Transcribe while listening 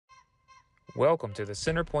Welcome to the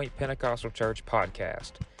Centerpoint Pentecostal Church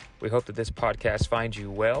podcast. We hope that this podcast finds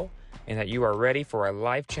you well and that you are ready for a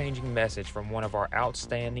life-changing message from one of our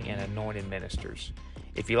outstanding and anointed ministers.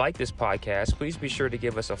 If you like this podcast, please be sure to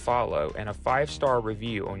give us a follow and a 5-star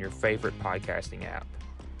review on your favorite podcasting app.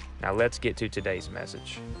 Now let's get to today's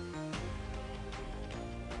message.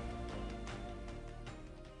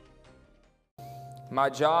 My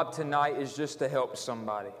job tonight is just to help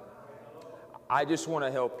somebody. I just want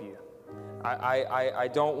to help you. I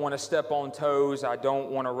don't want to step on toes. I don't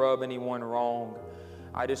want to rub anyone wrong.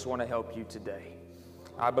 I just want to help you today.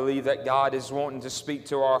 I believe that God is wanting to speak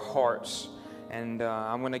to our hearts. And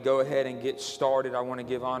I'm going to go ahead and get started. I want to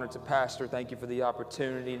give honor to Pastor. Thank you for the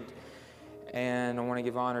opportunity. And I want to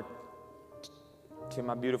give honor to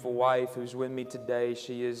my beautiful wife who's with me today.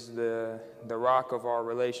 She is the rock of our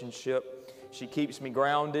relationship. She keeps me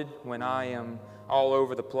grounded when I am all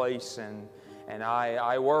over the place, and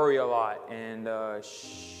I worry a lot, and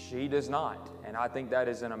she does not. And I think that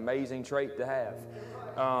is an amazing trait to have,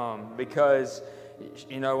 because,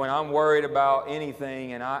 you know, when I'm worried about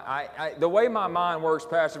anything, and I the way my mind works,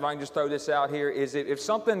 Pastor, if I can just throw this out here, is if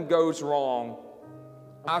something goes wrong,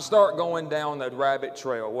 I start going down the rabbit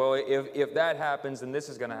trail. Well, if that happens, then this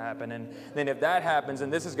is going to happen. And then if that happens, then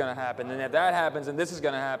this is going to happen. And if that happens, then this is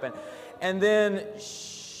going to happen. And then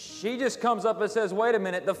she just comes up and says, wait a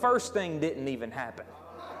minute, the first thing didn't even happen.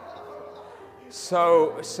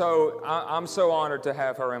 So I'm so honored to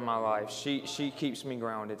have her in my life. She keeps me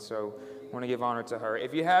grounded, so I want to give honor to her.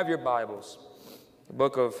 If you have your Bibles, the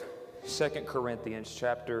book of 2 Corinthians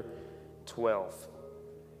chapter 12.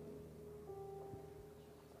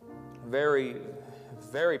 Very,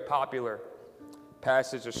 very popular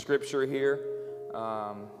passage of Scripture here.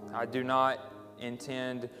 I do not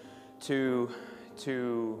intend to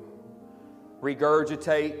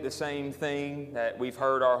regurgitate the same thing that we've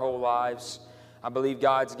heard our whole lives. I believe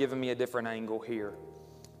God's given me a different angle here.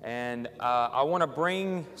 And I want to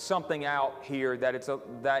bring something out here that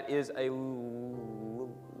is a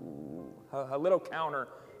little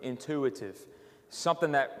counterintuitive.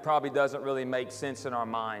 Something that probably doesn't really make sense in our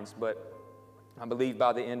minds, but I believe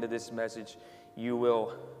by the end of this message, you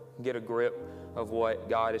will get a grip of what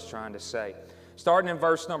God is trying to say. Starting in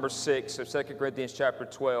verse number 6 of 2 Corinthians chapter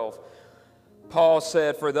 12, Paul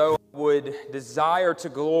said, "For though I would desire to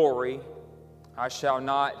glory, I shall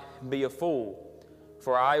not be a fool,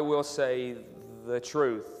 for I will say the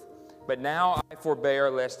truth. But now I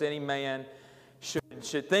forbear, lest any man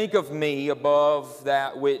should think of me above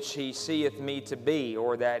that which he seeth me to be,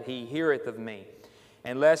 or that he heareth of me.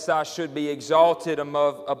 And lest I should be exalted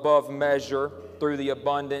above measure through the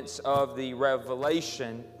abundance of the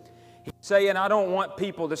revelation." He's saying, I don't want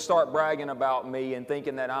people to start bragging about me and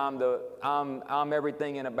thinking that I'm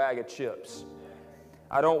everything in a bag of chips.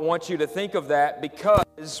 I don't want you to think of that,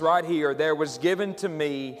 because right here, there was given to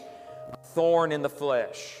me a thorn in the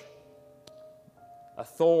flesh. A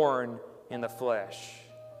thorn in the flesh.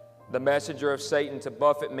 The messenger of Satan to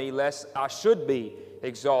buffet me, lest I should be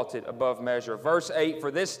exalted above measure. Verse 8, "For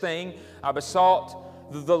this thing I besought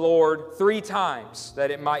the Lord 3 times, that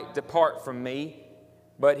it might depart from me.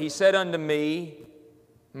 But he said unto me,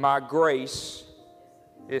 My grace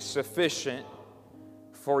is sufficient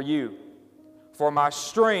for you. For my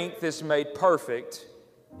strength is made perfect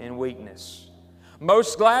in weakness.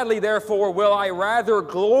 Most gladly, therefore, will I rather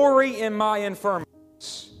glory in my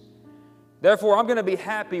infirmities. Therefore, I'm going to be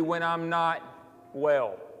happy when I'm not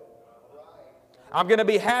well. I'm going to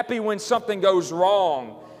be happy when something goes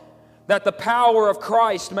wrong, that the power of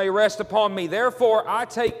Christ may rest upon me. Therefore, I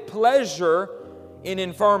take pleasure in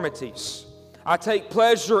infirmities. I take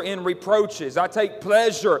pleasure in reproaches. I take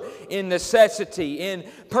pleasure in necessity, in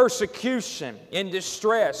persecution, in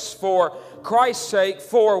distress, for Christ's sake.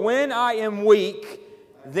 For when I am weak,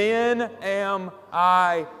 then am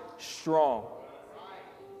I strong."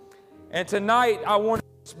 And tonight, I want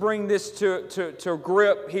to bring this to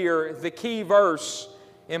grip here. The key verse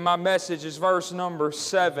in my message is verse number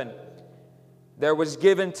 7. "There was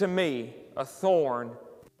given to me a thorn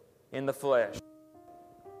in the flesh."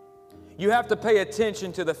 You have to pay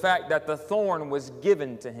attention to the fact that the thorn was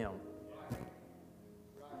given to him.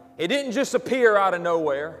 It didn't just appear out of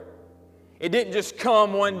nowhere. It didn't just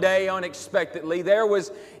come one day unexpectedly. There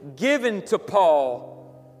was given to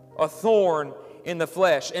Paul a thorn in the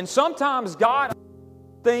flesh. And sometimes God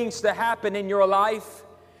allows things to happen in your life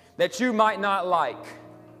that you might not like.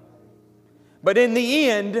 But in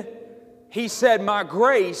the end, He said, "My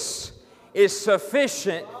grace is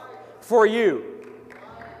sufficient for you."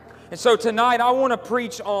 And so tonight I want to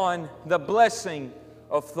preach on the blessing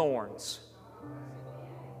of thorns.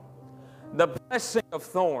 The blessing of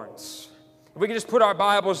thorns. If we can just put our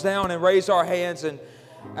Bibles down and raise our hands and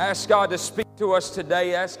ask God to speak to us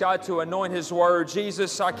today. Ask God to anoint His Word.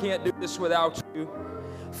 Jesus, I can't do this without you.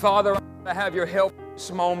 Father, I got to have your help in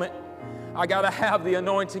this moment. I got to have the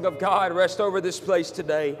anointing of God rest over this place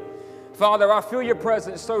today. Father, I feel your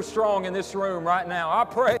presence so strong in this room right now. I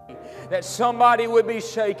pray that somebody would be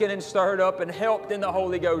shaken and stirred up and helped in the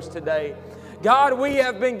Holy Ghost today. God, we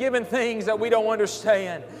have been given things that we don't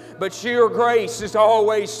understand, but your grace is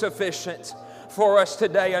always sufficient for us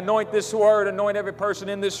today. Anoint this word, anoint every person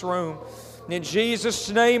in this room. In Jesus'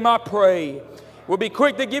 name I pray. We'll be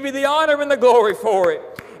quick to give you the honor and the glory for it.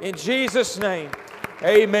 In Jesus' name,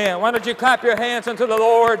 amen. Why don't you clap your hands unto the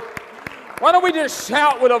Lord? Why don't we just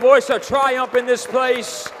shout with a voice of triumph in this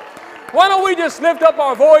place? Why don't we just lift up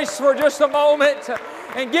our voice for just a moment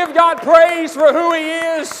and give God praise for who He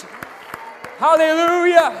is?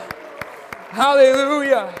 Hallelujah!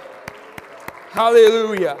 Hallelujah!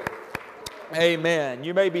 Hallelujah! Amen.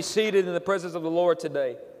 You may be seated in the presence of the Lord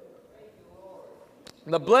today.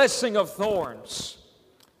 The blessing of thorns.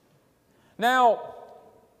 Now,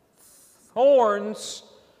 thorns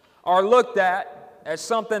are looked at as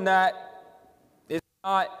something that is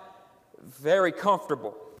not very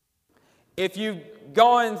comfortable. If you've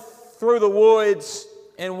gone through the woods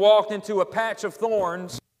and walked into a patch of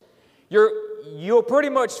thorns, you'll pretty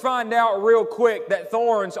much find out real quick that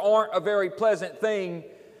thorns aren't a very pleasant thing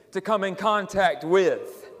to come in contact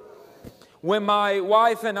with. When my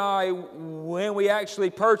wife and I, when we actually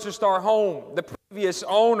purchased our home, the previous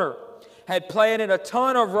owner had planted a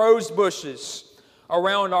ton of rose bushes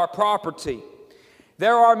around our property.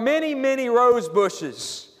 There are many, many rose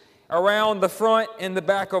bushes around the front and the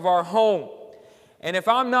back of our home. And if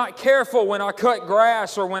I'm not careful when I cut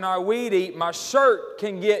grass or when I weed eat, my shirt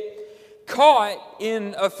can get caught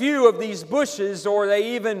in a few of these bushes, or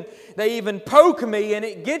they even poke me, and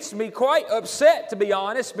it gets me quite upset, to be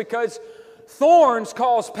honest, because thorns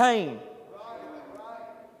cause pain.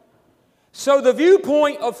 So the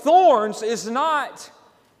viewpoint of thorns is not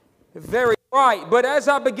very bright. But as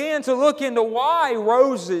I began to look into why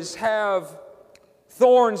roses have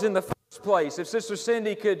thorns in the first place, if Sister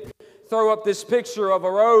Cindy could throw up this picture of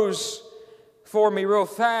a rose for me real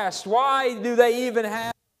fast, why do they even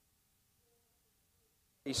have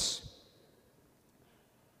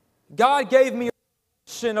God gave me a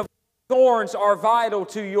vision of thorns are vital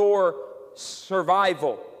to your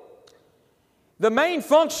survival. The main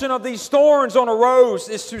function of these thorns on a rose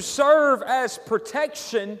is to serve as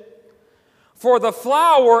protection for the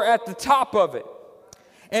flower at the top of it.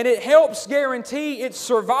 And it helps guarantee its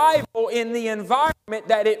survival in the environment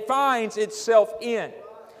that it finds itself in.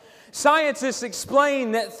 Scientists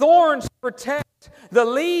explain that thorns protect the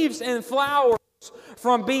leaves and flowers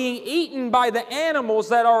from being eaten by the animals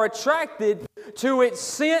that are attracted to its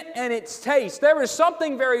scent and its taste. There is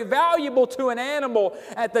something very valuable to an animal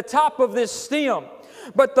at the top of this stem.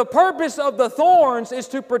 But the purpose of the thorns is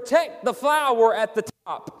to protect the flower at the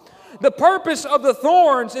top. The purpose of the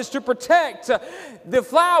thorns is to protect the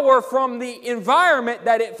flower from the environment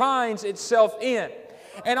that it finds itself in.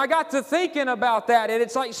 And I got to thinking about that, and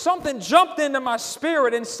it's like something jumped into my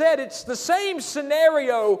spirit and said it's the same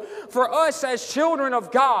scenario for us as children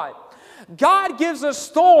of God. God gives us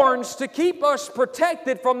thorns to keep us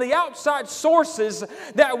protected from the outside sources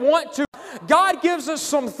that want to. God gives us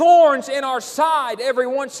some thorns in our side every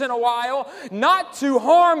once in a while, not to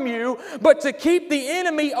harm you, but to keep the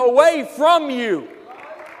enemy away from you.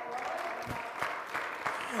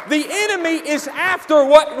 The enemy is after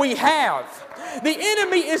what we have. The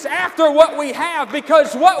enemy is after what we have,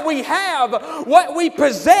 because what we have, what we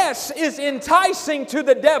possess, is enticing to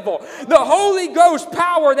the devil. The Holy Ghost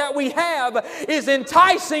power that we have is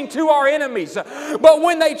enticing to our enemies. But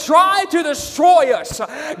when they try to destroy us,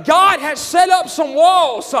 God has set up some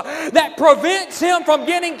walls that prevents him from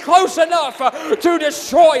getting close enough to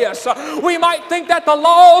destroy us. We might think that the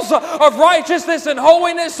laws of righteousness and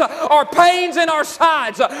holiness are pains in our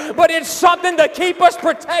sides, but it's something to keep us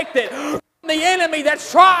protected from the enemy that's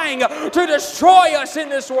trying to destroy us in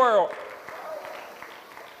this world.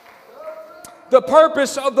 The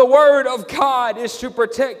purpose of the Word of God is to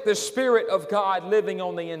protect the Spirit of God living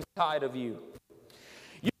on the inside of you.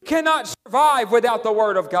 You cannot survive without the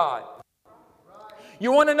Word of God.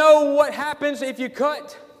 You want to know what happens if you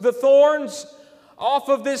cut the thorns off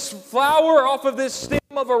of this flower, off of this stem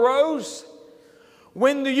of a rose?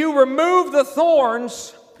 When you remove the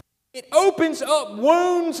thorns, it opens up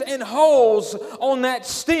wounds and holes on that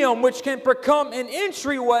stem, which can become an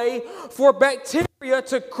entryway for bacteria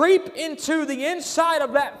to creep into the inside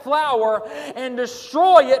of that flower and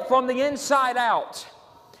destroy it from the inside out.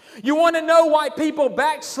 You want to know why people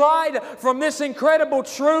backslide from this incredible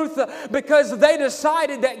truth? Because they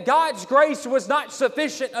decided that God's grace was not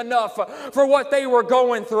sufficient enough for what they were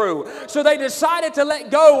going through. So they decided to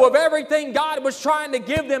let go of everything God was trying to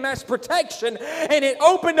give them as protection, and it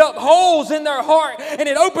opened up holes in their heart, and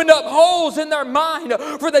it opened up holes in their mind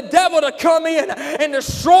for the devil to come in and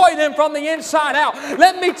destroy them from the inside out.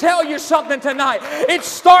 Let me tell you something tonight. It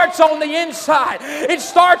starts on the inside. It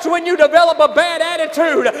starts when you develop a bad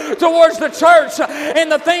attitude towards the church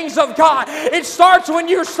and the things of God. It starts when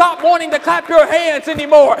you stop wanting to clap your hands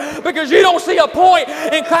anymore because you don't see a point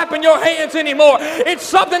in clapping your hands anymore. It's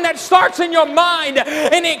something that starts in your mind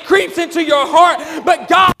and it creeps into your heart. But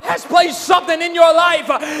God has placed something in your life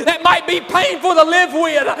that might be painful to live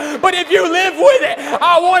with. But if you live with it,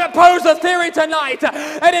 I want to pose a theory tonight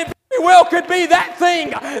that it very well could be that thing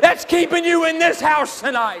that's keeping you in this house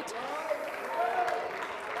tonight.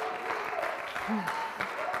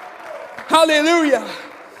 Hallelujah.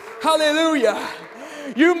 Hallelujah.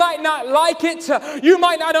 You might not like it. You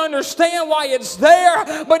might not understand why it's there,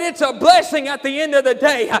 but it's a blessing at the end of the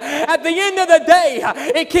day. At the end of the day,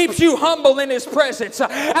 it keeps you humble in His presence.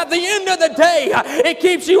 At the end of the day, it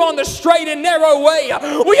keeps you on the straight and narrow way.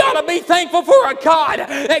 We ought to be thankful for a God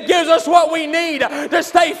that gives us what we need to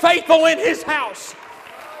stay faithful in His house.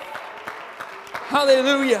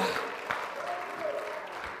 Hallelujah.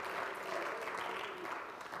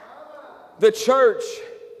 The church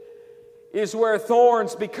is where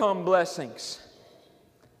thorns become blessings.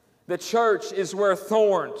 The church is where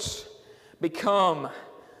thorns become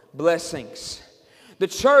blessings. The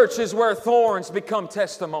church is where thorns become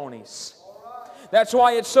testimonies. That's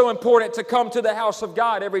why it's so important to come to the house of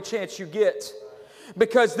God every chance you get.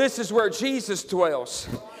 Because this is where Jesus dwells.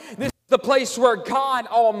 This is the place where God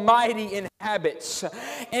Almighty inhabits.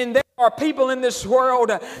 And there are people in this world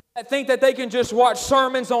that think that they can just watch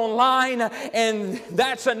sermons online and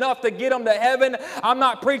that's enough to get them to heaven. I'm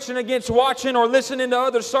not preaching against watching or listening to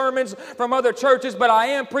other sermons from other churches, but I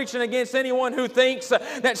am preaching against anyone who thinks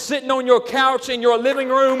that sitting on your couch in your living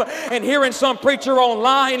room and hearing some preacher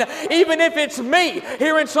online, even if it's me,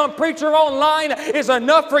 hearing some preacher online is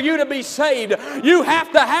enough for you to be saved. You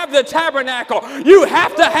have to have the tabernacle. You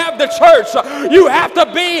have to have the church. You have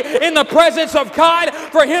to be in the presence of God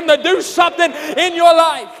for Him to do something in your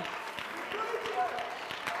life.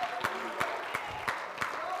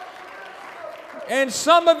 And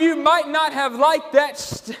some of you might not have liked that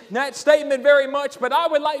statement very much, but I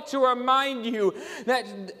would like to remind you that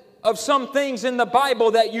of some things in the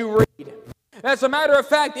Bible that you read. As a matter of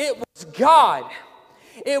fact, it was God.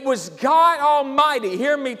 It was God Almighty,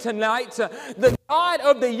 hear me tonight, the God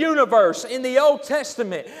of the universe in the Old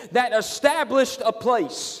Testament that established a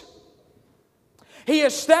place. He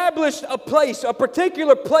established a place, a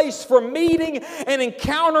particular place for meeting and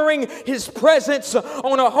encountering His presence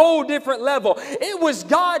on a whole different level. It was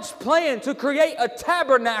God's plan to create a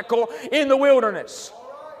tabernacle in the wilderness.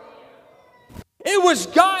 It was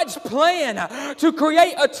God's plan to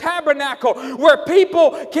create a tabernacle where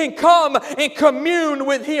people can come and commune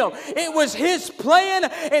with Him. It was His plan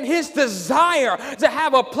and His desire to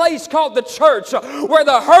have a place called the church where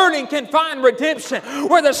the hurting can find redemption,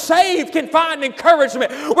 where the saved can find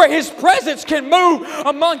encouragement, where His presence can move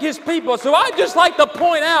among His people. So I'd just like to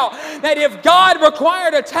point out that if God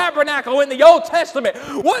required a tabernacle in the Old Testament,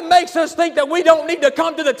 what makes us think that we don't need to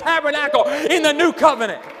come to the tabernacle in the New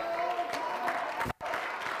Covenant?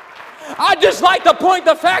 I'd just like to point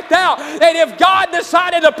the fact out that if God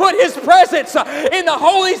decided to put His presence in the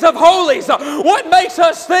holies of holies, what makes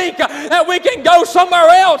us think that we can go somewhere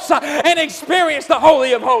else and experience the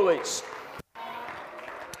Holy of Holies?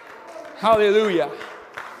 Hallelujah.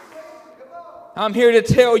 I'm here to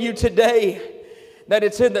tell you today that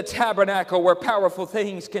it's in the tabernacle where powerful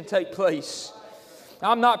things can take place.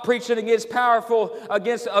 I'm not preaching against powerful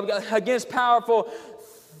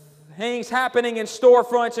things happening in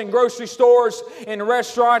storefronts and grocery stores and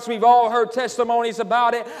restaurants. We've all heard testimonies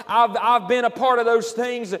about it. I've been a part of those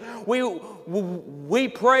things. We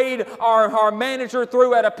prayed our manager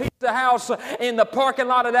through at a pizza house in the parking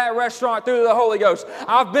lot of that restaurant through the Holy Ghost.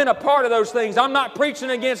 I've been a part of those things. I'm not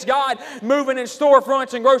preaching against God moving in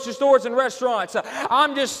storefronts and grocery stores and restaurants.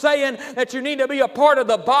 I'm just saying that you need to be a part of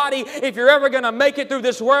the body if you're ever going to make it through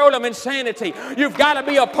this world of insanity. You've got to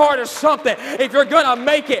be a part of something if you're going to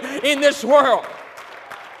make it in this world.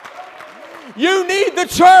 You need the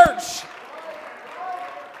church.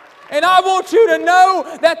 And I want you to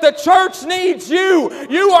know that the church needs you.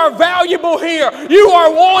 You are valuable here. You are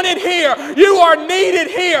wanted here. You are needed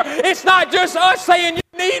here. It's not just us saying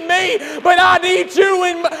you need me, but I need you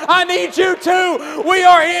and I need you too. We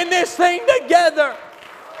are in this thing together.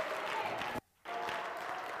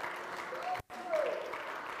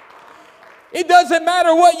 It doesn't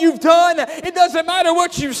matter what you've done. It doesn't matter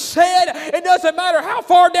what you've said. It doesn't matter how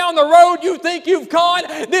far down the road you think you've gone.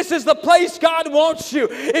 This is the place God wants you.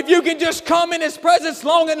 If you can just come in His presence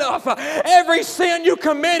long enough, every sin you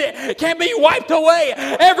committed can be wiped away.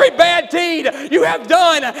 Every bad deed you have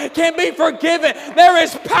done can be forgiven. There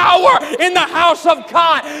is power in the house of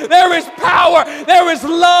God. There is power. There is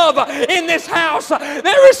love in this house.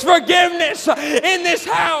 There is forgiveness in this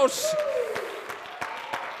house.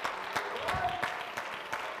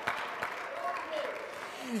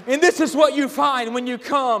 And this is what you find when you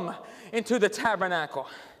come into the tabernacle.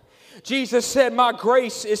 Jesus said, "My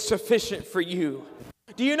grace is sufficient for you."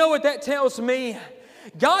 Do you know what that tells me?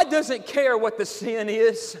 God doesn't care what the sin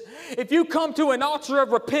is. If you come to an altar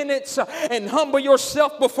of repentance and humble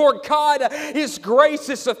yourself before God, His grace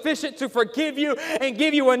is sufficient to forgive you and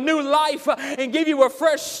give you a new life and give you a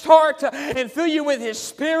fresh start and fill you with His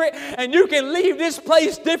Spirit, and you can leave this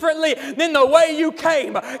place differently than the way you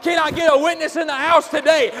came. Can I get a witness in the house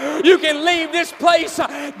today? You can leave this place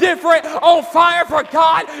different, on fire for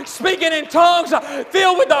God, speaking in tongues,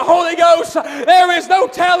 filled with the Holy Ghost. There is no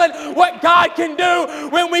telling what God can do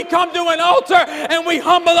when we come to an altar and we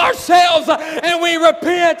humble ourselves and we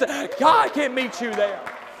repent. God can meet you there.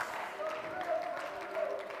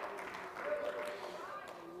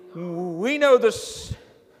 We know the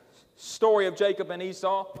story of Jacob and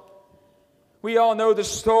Esau. We all know the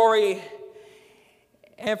story.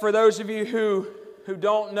 And for those of you who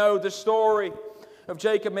don't know the story of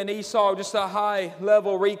Jacob and Esau, just a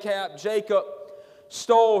high-level recap. Jacob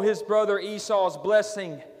stole his brother Esau's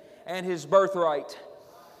blessing and his birthright.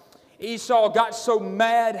 Esau got so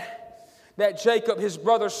mad that Jacob, his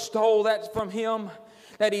brother, stole that from him,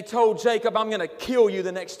 that he told Jacob, "I'm going to kill you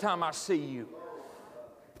the next time I see you."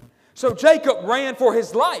 So Jacob ran for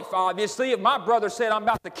his life, obviously. If my brother said, "I'm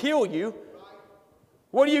about to kill you,"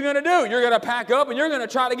 what are you going to do? You're going to pack up and you're going to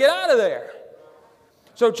try to get out of there.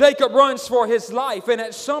 So Jacob runs for his life, and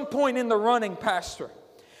at some point in the running, Pastor,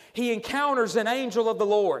 he encounters an angel of the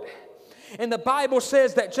Lord. And the Bible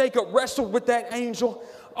says that Jacob wrestled with that angel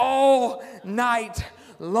all night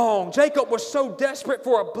long. Jacob was so desperate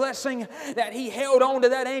for a blessing that he held on to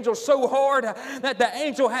that angel so hard that the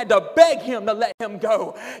angel had to beg him to let him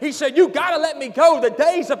go. He said, "You got to let me go. The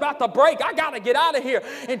day's about to break. I got to get out of here."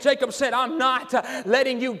 And Jacob said, "I'm not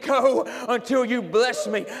letting you go until you bless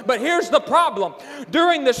me." But here's the problem.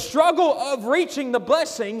 During the struggle of reaching the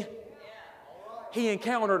blessing, he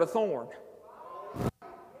encountered a thorn.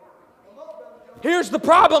 Here's the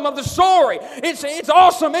problem of the story. It's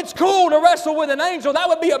awesome. It's cool to wrestle with an angel. That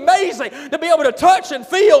would be amazing to be able to touch and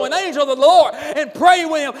feel an angel of the Lord and pray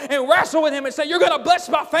with him and wrestle with him and say, "You're going to bless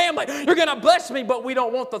my family. You're going to bless me." But we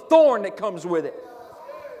don't want the thorn that comes with it.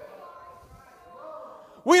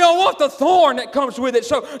 We don't want the thorn that comes with it.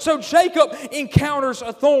 So Jacob encounters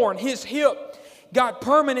a thorn. His hip got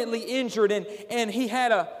permanently injured, and he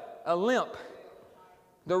had a limp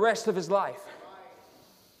the rest of his life.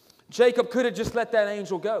 Jacob could have just let that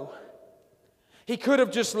angel go. He could have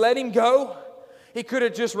just let him go. He could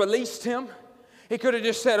have just released him. He could have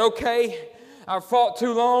just said, "Okay, I've fought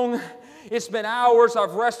too long. It's been hours.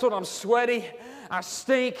 I've wrestled. I'm sweaty. I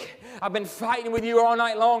stink. I've been fighting with you all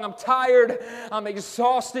night long. I'm tired. I'm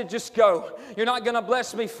exhausted. Just go. You're not going to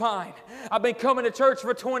bless me? Fine. I've been coming to church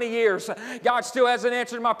for 20 years. God still hasn't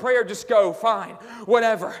answered my prayer. Just go. Fine.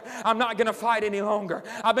 Whatever. I'm not going to fight any longer.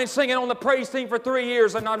 I've been singing on the praise team for 3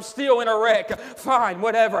 years and I'm still in a wreck. Fine.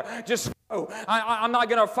 Whatever. Just go. I'm not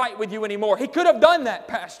going to fight with you anymore." He could have done that,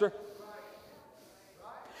 Pastor.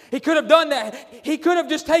 He could have done that. He could have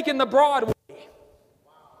just taken the broad way.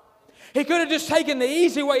 He could have just taken the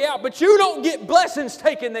easy way out, but you don't get blessings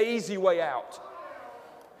taking the easy way out.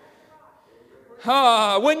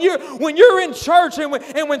 When you're in church and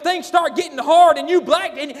when things start getting hard and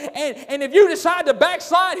and if you decide to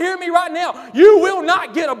backslide, hear me right now, you will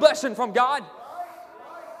not get a blessing from God.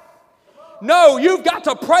 No, you've got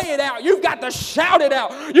to pray it out. You've got to shout it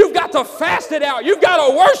out. You've got to fast it out. You've got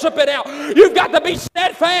to worship it out. You've got to be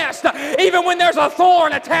steadfast even when there's a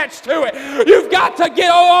thorn attached to it. You've got to get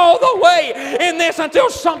all the way in this until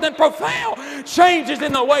something profound changes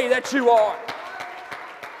in the way that you are.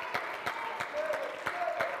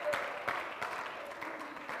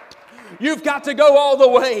 You've got to go all the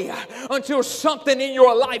way until something in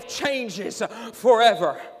your life changes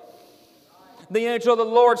forever. The angel of the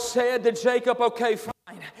Lord said to Jacob, "Okay,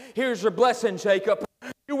 fine. Here's your blessing, Jacob.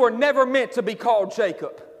 You were never meant to be called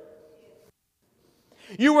Jacob.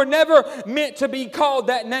 You were never meant to be called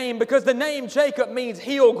that name, because the name Jacob means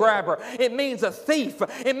heel grabber. It means a thief.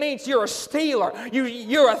 It means you're a stealer.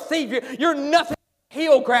 You're a thief. You're nothing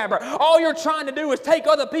heel grabber. All you're trying to do is take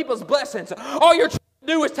other people's blessings. All you're trying to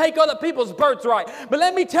do is take other people's birthright. But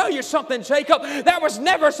let me tell you something, Jacob. That was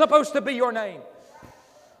never supposed to be your name.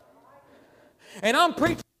 And I'm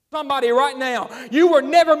preaching to somebody right now. You were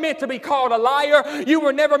never meant to be called a liar. You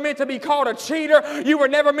were never meant to be called a cheater. You were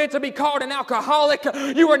never meant to be called an alcoholic.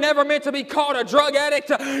 You were never meant to be called a drug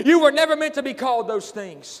addict. You were never meant to be called those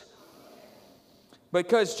things.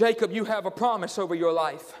 Because, Jacob, you have a promise over your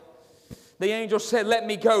life. The angel said, let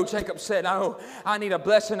me go. Jacob said, oh, I need a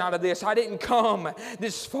blessing out of this. I didn't come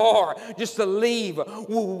this far just to leave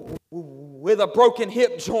with a broken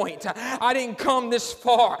hip joint. I didn't come this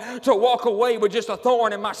far to walk away with just a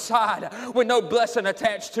thorn in my side with no blessing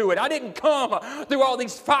attached to it. I didn't come through all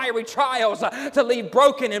these fiery trials to leave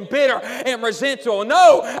broken and bitter and resentful.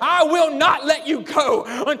 No, I will not let you go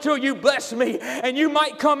until you bless me. And you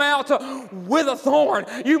might come out with a thorn.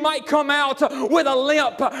 You might come out with a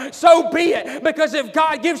limp. So be it. Because if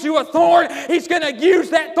God gives you a thorn, He's going to use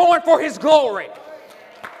that thorn for His glory.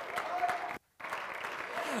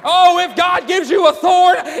 Oh, if God gives you a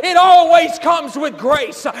thorn, it always comes with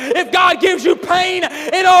grace. If God gives you pain,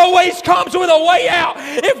 it always comes with a way out.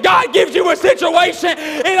 If God gives you a situation,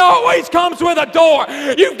 it always comes with a door.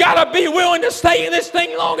 You've got to be willing to stay in this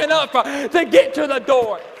thing long enough to get to the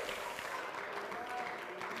door.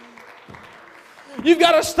 You've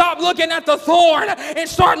got to stop looking at the thorn and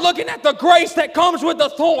start looking at the grace that comes with the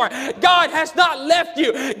thorn. God has not left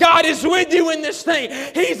you. God is with you in this thing.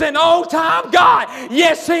 He's an on-time God.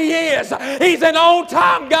 Yes, He is. He's an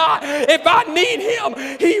on-time God. If I need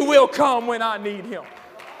Him, He will come when I need Him.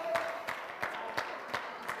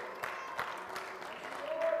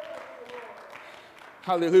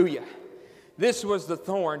 Hallelujah. This was the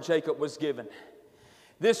thorn Jacob was given.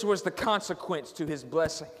 This was the consequence to his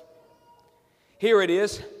blessing. Here it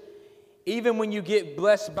is. Even when you get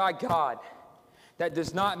blessed by God, that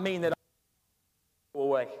does not mean that I go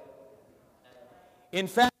away. In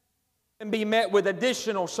fact, it can be met with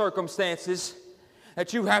additional circumstances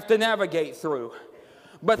that you have to navigate through.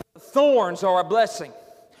 But the thorns are a blessing.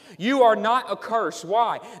 You are not a curse.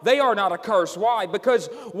 Why? They are not a curse. Why? Because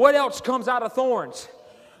what else comes out of thorns?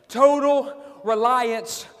 Total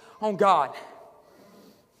reliance on God.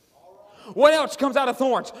 What else comes out of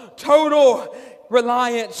thorns? Total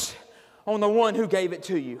reliance on the one who gave it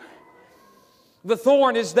to you. The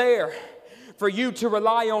thorn is there for you to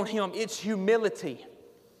rely on Him. It's humility.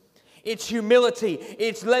 It's humility.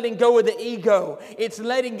 It's letting go of the ego. It's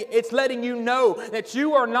letting you know that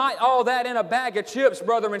you are not all that in a bag of chips,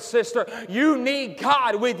 brother and sister. You need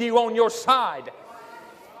God with you on your side.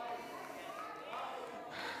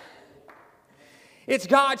 It's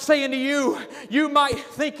God saying to you, you might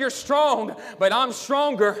think you're strong, but I'm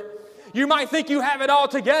stronger. You might think you have it all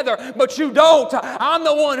together, but you don't. I'm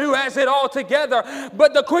the one who has it all together.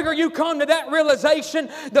 But the quicker you come to that realization,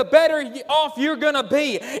 the better off you're going to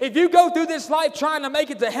be. If you go through this life trying to make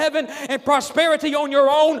it to heaven and prosperity on your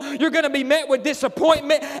own, you're going to be met with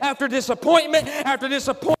disappointment after disappointment after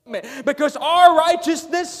disappointment. Because our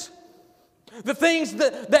righteousness, the things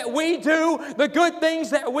that we do, the good things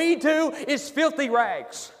that we do, is filthy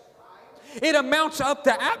rags. It amounts up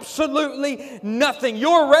to absolutely nothing.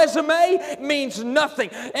 Your resume means nothing.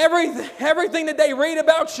 Everything that they read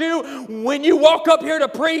about you when you walk up here to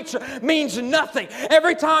preach means nothing.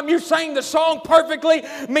 Every time you sing the song perfectly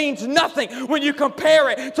means nothing when you compare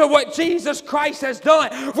it to what Jesus Christ has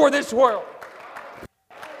done for this world.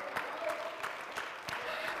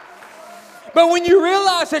 But when you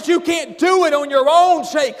realize that you can't do it on your own,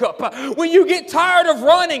 Jacob, when you get tired of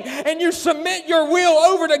running and you submit your will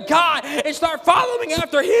over to God and start following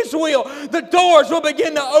after His will, the doors will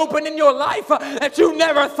begin to open in your life that you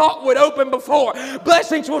never thought would open before.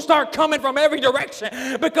 Blessings will start coming from every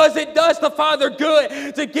direction because it does the Father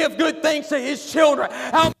good to give good things to His children.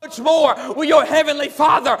 How much more will your Heavenly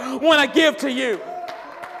Father want to give to you?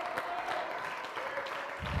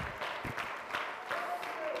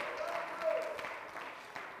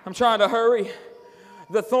 I'm trying to hurry.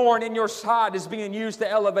 The thorn in your side is being used to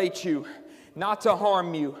elevate you, not to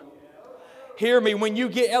harm you. Hear me, when you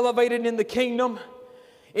get elevated in the kingdom,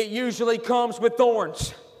 it usually comes with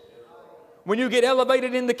thorns. When you get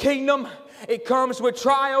elevated in the kingdom, it comes with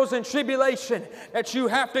trials and tribulation that you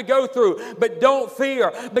have to go through. But don't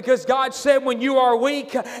fear, because God said when you are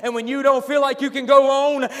weak and when you don't feel like you can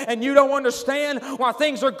go on and you don't understand why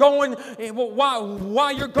things are going, why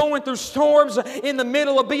you're going through storms in the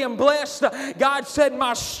middle of being blessed, God said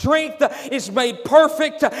my strength is made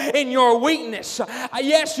perfect in your weakness.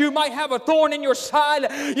 Yes, you might have a thorn in your side.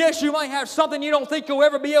 Yes, you might have something you don't think you'll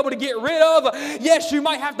ever be able to get rid of. Yes, you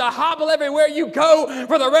might have to hobble everywhere you go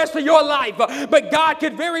for the rest of your life. life. But God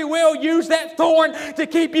could very well use that thorn to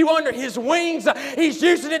keep you under His wings. He's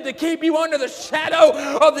using it to keep you under the shadow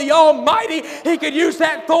of the Almighty. He could use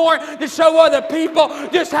that thorn to show other people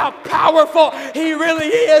just how powerful He really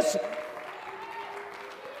is.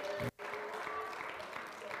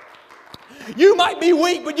 You might be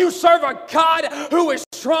weak, but you serve a God who is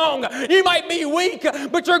strong. You might be weak,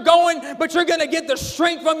 but you're going to get the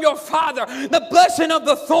strength from your Father. The blessing of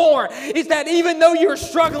the thorn is that even though you're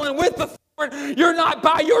struggling with the thorn, you're not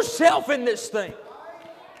by yourself in this thing.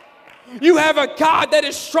 You have a God that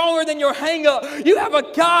is stronger than your hang-up. You have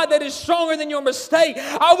a God that is stronger than your mistake.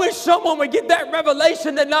 I wish someone would get that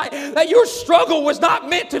revelation tonight, that your struggle was not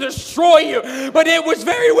meant to destroy you, but it was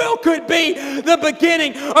very well could be the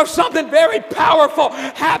beginning of something very powerful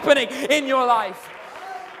happening in your life.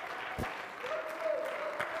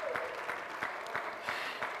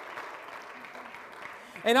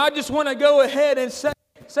 And I just want to go ahead and say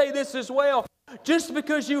this as well. Just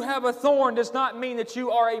because you have a thorn does not mean that you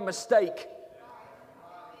are a mistake.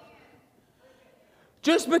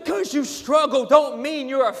 Just because you struggle don't mean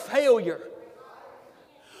you're a failure.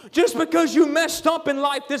 Just because you messed up in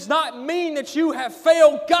life does not mean that you have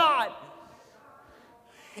failed God.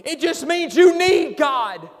 It just means you need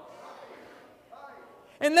God.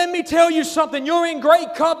 And let me tell you something, you're in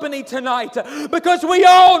great company tonight because we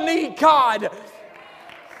all need God.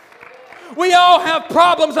 We all have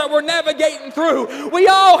problems that we're navigating through. We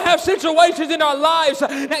all have situations in our lives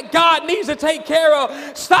that God needs to take care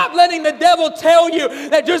of. Stop letting the devil tell you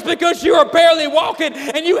that just because you are barely walking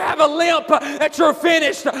and you have a limp that you're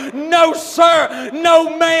finished. No, sir.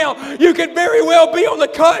 No, ma'am. You could very well be on the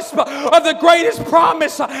cusp of the greatest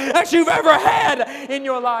promise that you've ever had in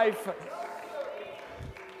your life.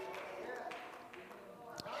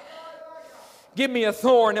 Give me a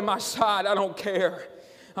thorn in my side. I don't care.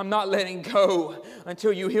 I'm not letting go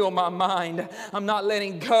until you heal my mind. I'm not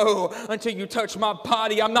letting go until you touch my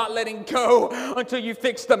body. I'm not letting go until you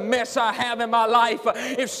fix the mess I have in my life.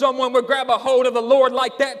 If someone would grab a hold of the Lord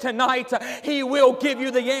like that tonight, He will give you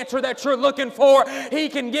the answer that you're looking for. He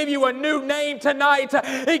can give you a new name tonight.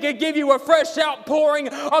 He can give you a fresh outpouring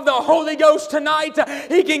of the Holy Ghost tonight.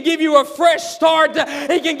 He can give you a fresh start.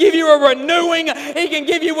 He can give you a renewing. He can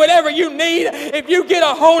give you whatever you need. If you get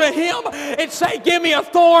a hold of Him and say, give me a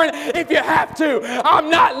thorn if you have to.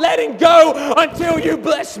 I'm not letting go until you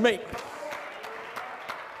bless me.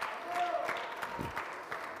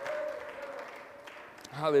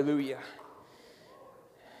 Hallelujah.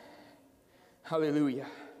 Hallelujah.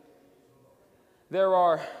 There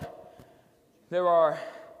are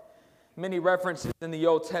many references in the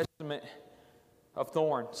Old Testament of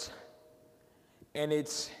thorns. And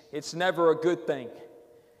it's never a good thing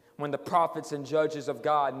when the prophets and judges of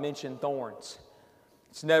God mention thorns.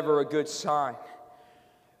 It's never a good sign.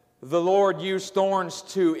 The Lord used thorns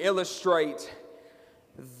to illustrate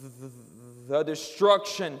the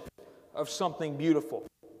destruction of something beautiful.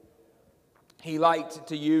 He liked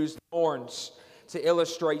to use thorns to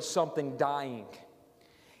illustrate something dying.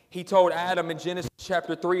 He told Adam in Genesis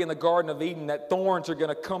chapter 3 in the Garden of Eden that thorns are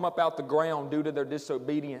going to come up out the ground due to their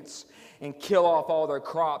disobedience and kill off all their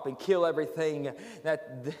crop and kill everything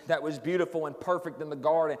that was beautiful and perfect in the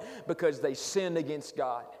garden because they sinned against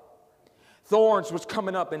God. Thorns was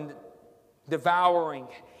coming up and devouring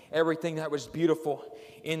everything that was beautiful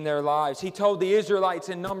in their lives. He told the Israelites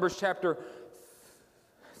in Numbers chapter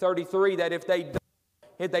 33 that if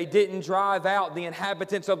they didn't drive out the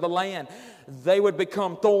inhabitants of the land, they would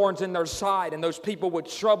become thorns in their side, and those people would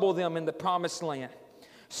trouble them in the promised land.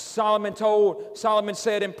 Solomon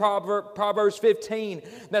said in Proverbs 15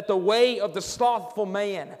 that the way of the slothful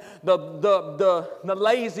man, the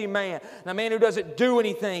lazy man, the man who doesn't do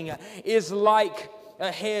anything, is like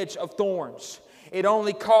a hedge of thorns. It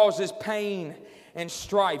only causes pain and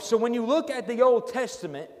strife. So when you look at the Old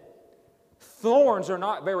Testament, thorns are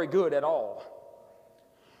not very good at all.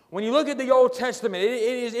 When you look at the Old Testament,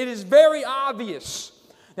 it is very obvious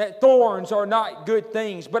that thorns are not good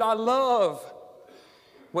things. But I love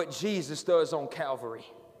what Jesus does on Calvary.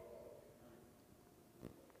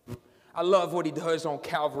 I love what He does on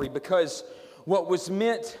Calvary, because what was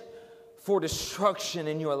meant for destruction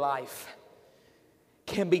in your life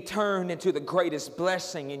can be turned into the greatest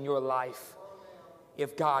blessing in your life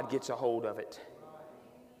if God gets a hold of it.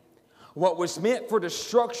 What was meant for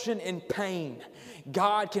destruction and pain,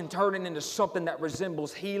 God can turn it into something that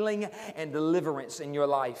resembles healing and deliverance in your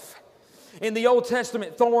life. In the Old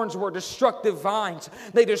Testament, thorns were destructive vines.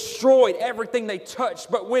 They destroyed everything they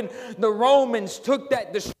touched. But when the Romans took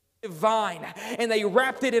that destruction vine, and they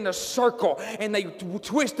wrapped it in a circle, and they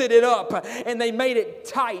twisted it up, and they made it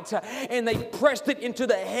tight, and they pressed it into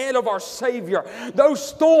the head of our Savior.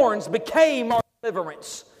 Those thorns became our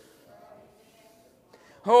deliverance.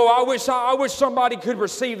 Oh, I wish somebody could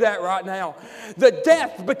receive that right now. The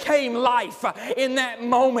death became life in that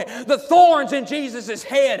moment. The thorns in Jesus'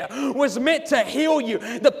 head was meant to heal you.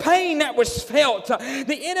 The pain that was felt,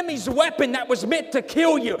 the enemy's weapon that was meant to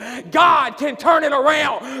kill you, God can turn it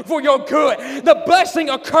around for your good. The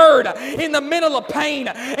blessing occurred in the middle of pain.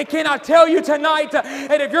 And can I tell you tonight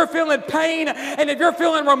that if you're feeling pain, and if you're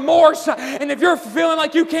feeling remorse, and if you're feeling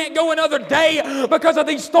like you can't go another day because of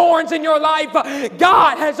these thorns in your life,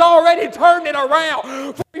 God has already turned it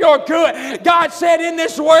around for your good. God said, in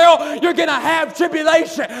this world you're going to have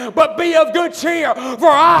tribulation, but be of good cheer, for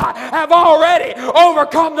I have already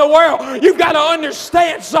overcome the world. You've got to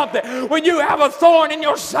understand something. When you have a thorn in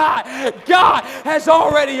your side, God has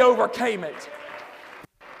already overcame it.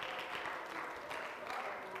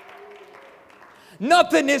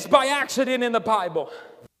 Nothing is by accident in the Bible.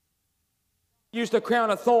 Used a crown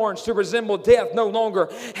of thorns to resemble death, no longer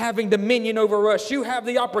having dominion over us. You have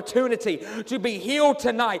the opportunity to be healed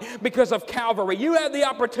tonight because of Calvary. You have the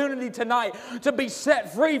opportunity tonight to be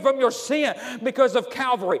set free from your sin because of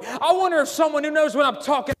Calvary. I wonder if someone who knows what I'm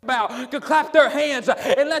talking about could clap their hands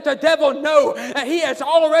and let the devil know that he has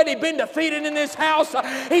already been defeated in this house.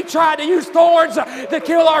 He tried to use thorns to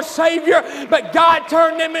kill our Savior, but God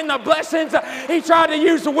turned them into blessings. He tried to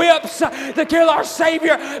use whips to kill our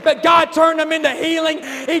Savior, but God turned them into healing.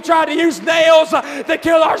 He tried to use nails to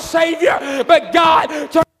kill our Savior, but God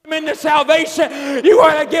turned him into salvation. You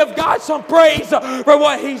ought to give God some praise for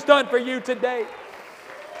what He's done for you today.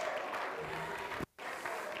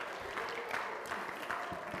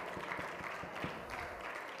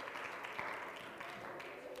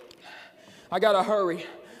 I gotta hurry.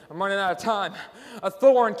 I'm running out of time. A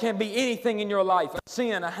thorn can be anything in your life. A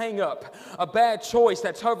sin, a hang-up, a bad choice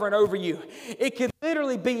that's hovering over you. It can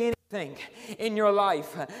literally be anything in your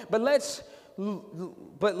life. But let's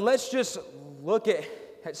just look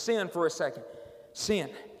at sin for a second. Sin.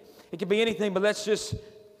 It can be anything, but let's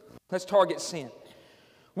target sin.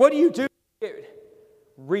 What do you do to get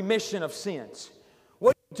remission of sins?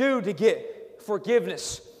 What do you do to get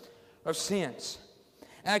forgiveness of sins?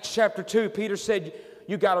 Acts chapter 2, Peter said,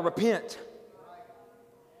 you got to repent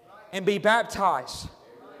and be baptized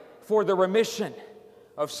for the remission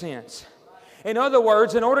of sins. In other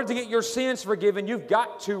words, in order to get your sins forgiven, you've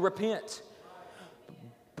got to repent.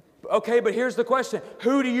 Okay, but here's the question.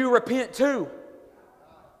 Who do you repent to?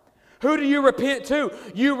 Who do you repent to?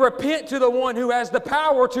 You repent to the one who has the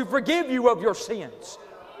power to forgive you of your sins.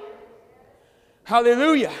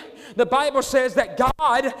 Hallelujah. The Bible says that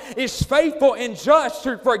God is faithful and just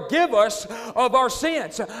to forgive us of our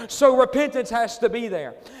sins. So repentance has to be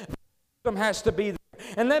there. Baptism has to be there.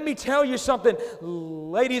 And let me tell you something,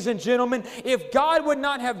 ladies and gentlemen. If God would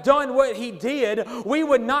not have done what He did, we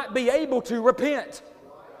would not be able to repent.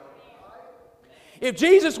 If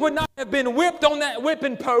Jesus would not have been whipped on that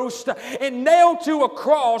whipping post and nailed to a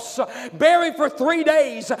cross, buried for 3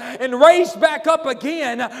 days, and raised back up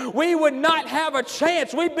again, we would not have a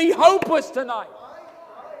chance. We'd be hopeless tonight.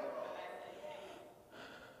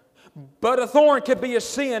 But a thorn could be a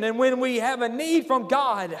sin, and when we have a need from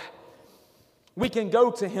God, we can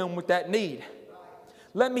go to Him with that need.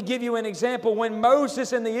 Let me give you an example. When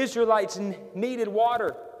Moses and the Israelites needed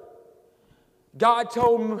water, God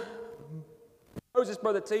told Moses,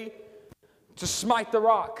 Brother T, to smite the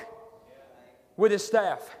rock with his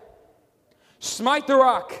staff. Smite the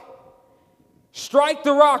rock. Strike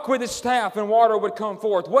the rock with his staff and water would come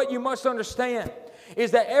forth. What you must understand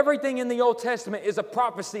is that everything in the Old Testament is a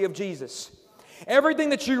prophecy of Jesus. Everything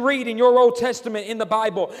that you read in your Old Testament in the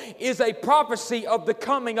Bible is a prophecy of the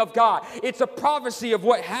coming of God. It's a prophecy of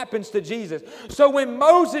what happens to Jesus. So when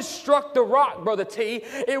Moses struck the rock, Brother T,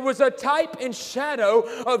 it was a type and shadow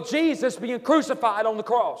of Jesus being crucified on the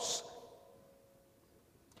cross.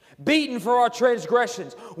 Beaten for our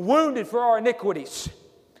transgressions, wounded for our iniquities.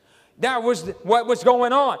 That was what was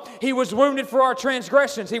going on. He was wounded for our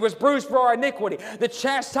transgressions. He was bruised for our iniquity. The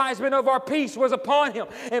chastisement of our peace was upon Him.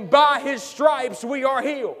 And by His stripes we are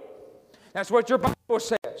healed. That's what your Bible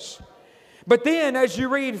says. But then as you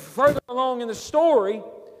read further along in the story,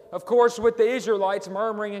 of course with the Israelites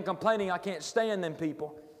murmuring and complaining, I can't stand them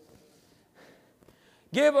people.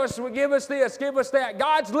 Give us this, give us that.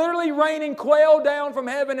 God's literally raining quail down from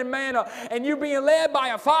heaven and manna, and you're being led by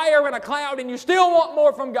a fire and a cloud, and you still want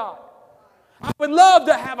more from God. I would love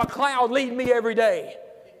to have a cloud lead me every day.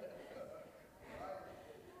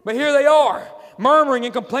 But here they are, murmuring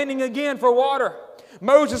and complaining again for water.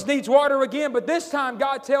 Moses needs water again, but this time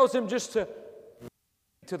God tells him just to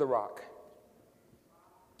the rock.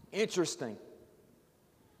 Interesting.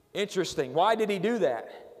 Interesting. Why did he do that?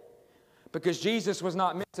 Because Jesus was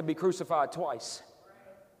not meant to be crucified twice.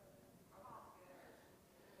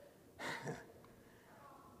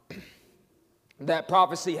 That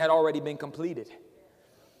prophecy had already been completed.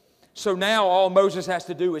 So now all Moses has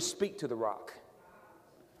to do is speak to the rock.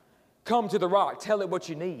 Come to the rock. Tell it what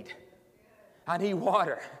you need. I need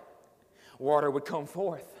water. Water would come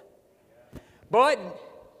forth. But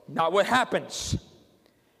not what happens.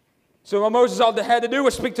 So what Moses all had to do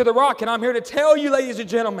was speak to the rock. And I'm here to tell you, ladies and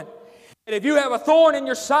gentlemen, that if you have a thorn in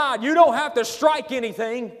your side, you don't have to strike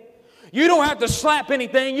anything. You don't have to slap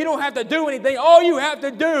anything. You don't have to do anything. All you have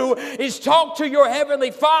to do is talk to your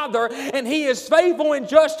Heavenly Father, and He is faithful and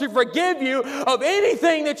just to forgive you of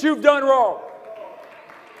anything that you've done wrong.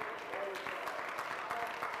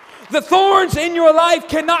 The thorns in your life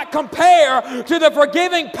cannot compare to the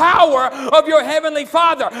forgiving power of your Heavenly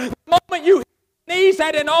Father. The moment you knees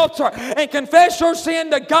at an altar and confess your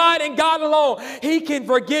sin to God and God alone, He can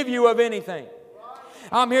forgive you of anything.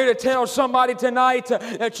 I'm here to tell somebody tonight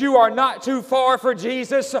that you are not too far for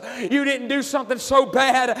Jesus. You didn't do something so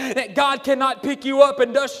bad that God cannot pick you up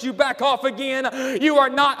and dust you back off again. You are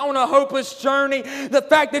not on a hopeless journey. The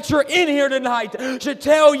fact that you're in here tonight should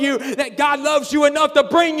tell you that God loves you enough to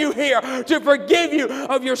bring you here to forgive you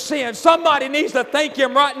of your sins. Somebody needs to thank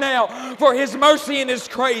Him right now for His mercy and His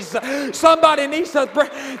grace. Somebody needs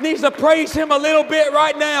to praise Him a little bit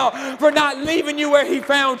right now for not leaving you where He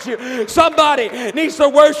found you. Somebody needs to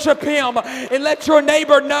worship Him and let your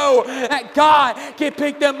neighbor know that God can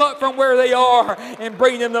pick them up from where they are and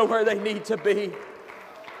bring them to where they need to be.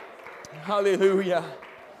 Hallelujah.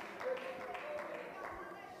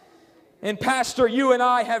 And Pastor, you and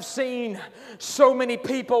I have seen so many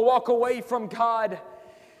people walk away from God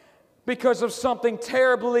because of something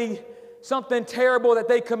terrible that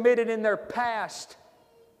they committed in their past.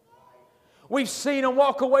 We've seen them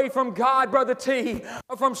walk away from God, Brother T,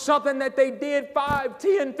 from something that they did 5,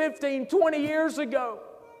 10, 15, 20 years ago.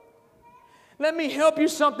 Let me help you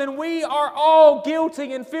something. We are all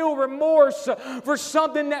guilty and feel remorse for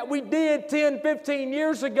something that we did 10, 15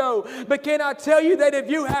 years ago. But can I tell you that if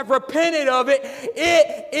you have repented of it,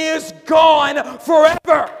 it is gone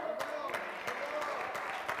forever.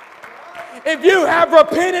 If you have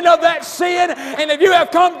repented of that sin and if you have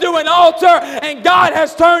come to an altar and God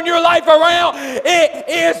has turned your life around, it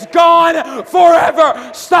is gone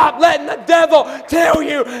forever. Stop letting the devil tell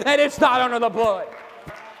you that it's not under the blood.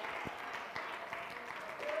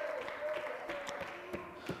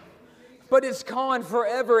 But it's gone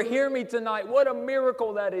forever. Hear me tonight. What a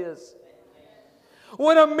miracle that is.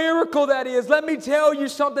 What a miracle that is. Let me tell you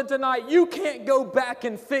something tonight. You can't go back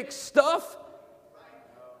and fix stuff.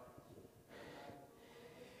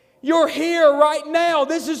 You're here right now.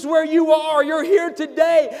 This is where you are. You're here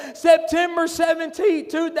today, September 17,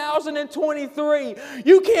 2023.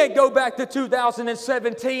 You can't go back to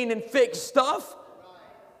 2017 and fix stuff.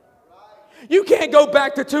 You can't go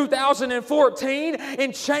back to 2014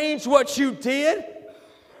 and change what you did.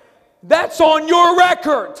 That's on your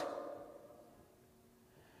record.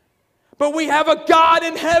 But we have a God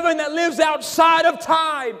in heaven that lives outside of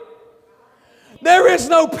time. There is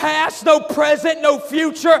no past, no present, no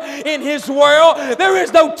future in His world. There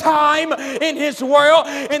is no time in His world.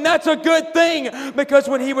 And that's a good thing, because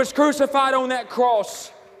when He was crucified on that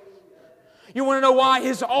cross, you want to know why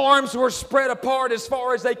His arms were spread apart as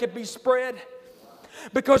far as they could be spread?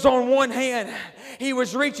 Because on one hand, He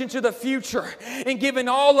was reaching to the future and giving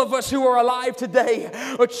all of us who are alive today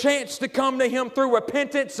a chance to come to Him through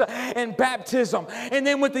repentance and baptism. And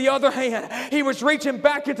then with the other hand, He was reaching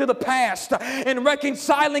back into the past and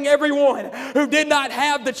reconciling everyone who did not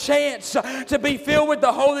have the chance to be filled with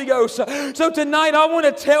the Holy Ghost. So tonight I want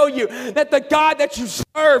to tell you that the God that you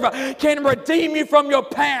serve can redeem you from your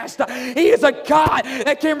past. He is a God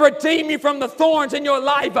that can redeem you from the thorns in your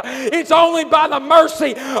life. It's only by the mercy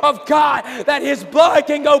of God that His blood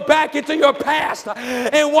can go back into your past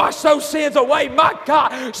and wash those sins away. My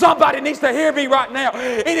God, somebody needs to hear me right now.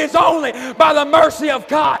 It is only by the mercy of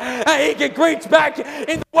God that He can reach back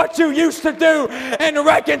into what you used to do and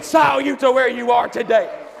reconcile you to where you are today.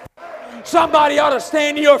 Somebody ought to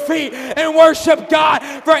stand to your feet and worship God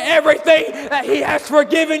for everything that He has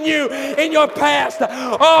forgiven you in your past.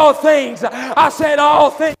 All things, I said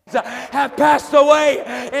all things have passed away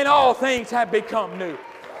and all things have become new.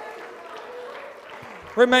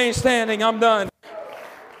 Remain standing. I'm done.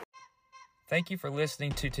 Thank you for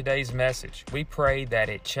listening to today's message. We pray that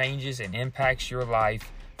it changes and impacts your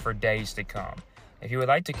life for days to come. If you would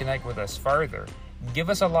like to connect with us further, Give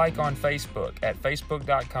us a like on Facebook at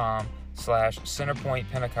facebook.com/Centerpoint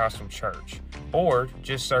Pentecostal Church, or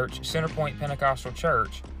just search Centerpoint Pentecostal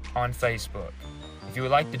Church on Facebook. If you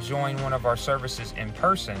would like to join one of our services in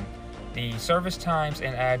person, the service times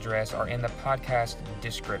and address are in the podcast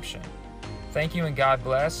description. Thank you and God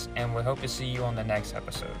bless, and we hope to see you on the next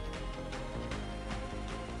episode.